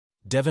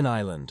Devon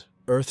Island,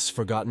 Earth's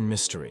forgotten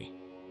mystery.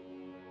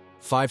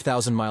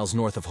 5,000 miles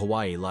north of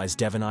Hawaii lies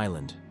Devon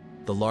Island,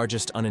 the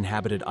largest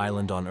uninhabited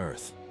island on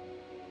Earth.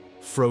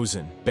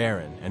 Frozen,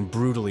 barren, and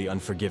brutally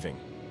unforgiving,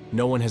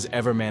 no one has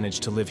ever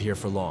managed to live here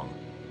for long.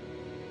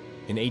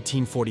 In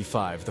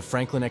 1845, the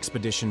Franklin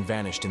expedition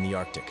vanished in the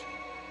Arctic.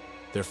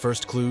 Their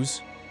first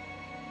clues?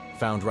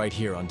 Found right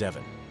here on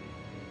Devon.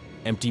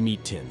 Empty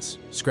meat tins,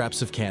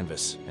 scraps of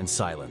canvas, and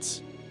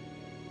silence.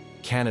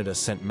 Canada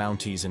sent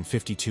Mounties and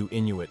 52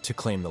 Inuit to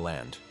claim the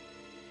land.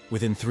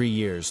 Within 3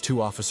 years, 2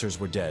 officers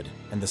were dead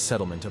and the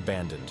settlement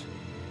abandoned.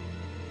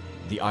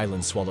 The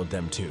island swallowed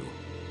them too.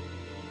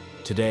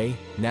 Today,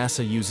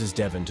 NASA uses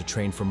Devon to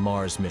train for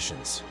Mars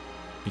missions.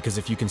 Because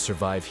if you can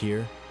survive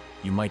here,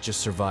 you might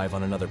just survive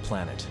on another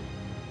planet.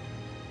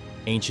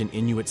 Ancient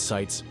Inuit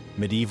sites,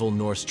 medieval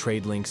Norse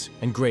trade links,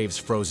 and graves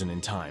frozen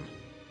in time.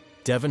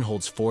 Devon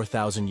holds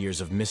 4,000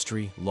 years of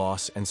mystery,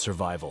 loss, and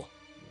survival.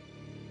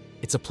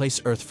 It's a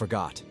place Earth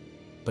forgot,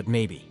 but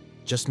maybe,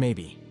 just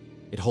maybe,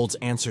 it holds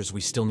answers we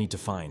still need to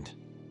find.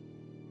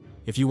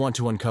 If you want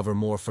to uncover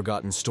more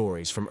forgotten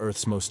stories from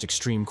Earth's most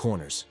extreme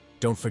corners,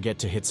 don't forget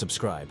to hit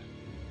subscribe.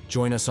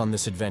 Join us on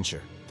this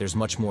adventure. There's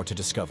much more to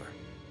discover.